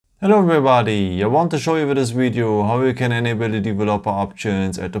Hello everybody, I want to show you with this video how you can enable the developer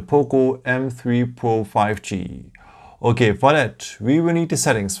options at the Poco M3 Pro 5G. Okay, for that we will need the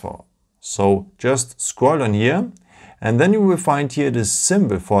settings for. So just scroll down here and then you will find here the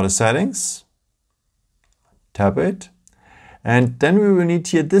symbol for the settings. Tap it and then we will need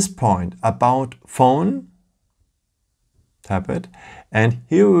here this point about phone. Tap it and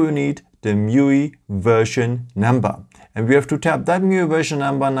here we will need the MIUI version number. And we have to tap that MIUI version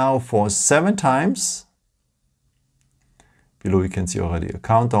number now for 7 times. Below you can see already a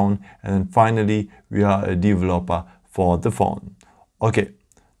countdown. And then finally we are a developer for the phone. Okay,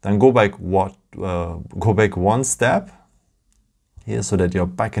 then go back one step here so that you're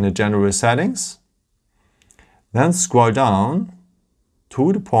back in the general settings. Then scroll down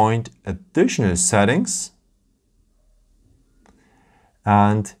to the point additional settings.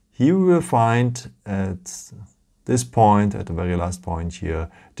 And here we will find at this point, at the very last point here,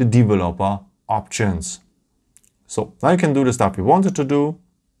 the developer options. So now you can do the stuff you wanted to do.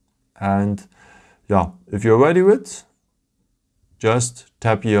 And yeah, if you're ready with, just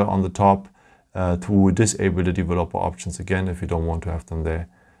tap here on the top to disable the developer options again if you don't want to have them there.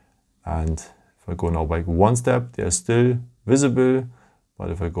 And if I go now back one step, they are still visible. But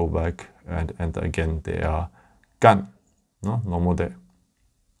if I go back and enter again, they are gone. No more there.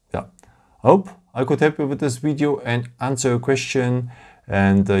 Yeah, I hope I could help you with this video and answer your question.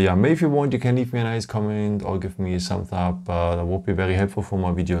 And yeah, maybe if you want, you can leave me a nice comment or give me a thumbs up. That would be very helpful for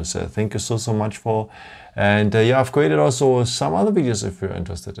my videos. Thank you so much for. And yeah, I've created also some other videos if you're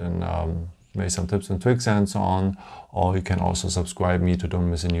interested in maybe some tips and tricks and so on. Or you can also subscribe me to don't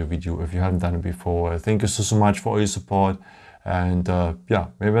miss a new video if you haven't done it before. Thank you so much for all your support. And yeah,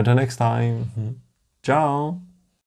 maybe until next time. Ciao.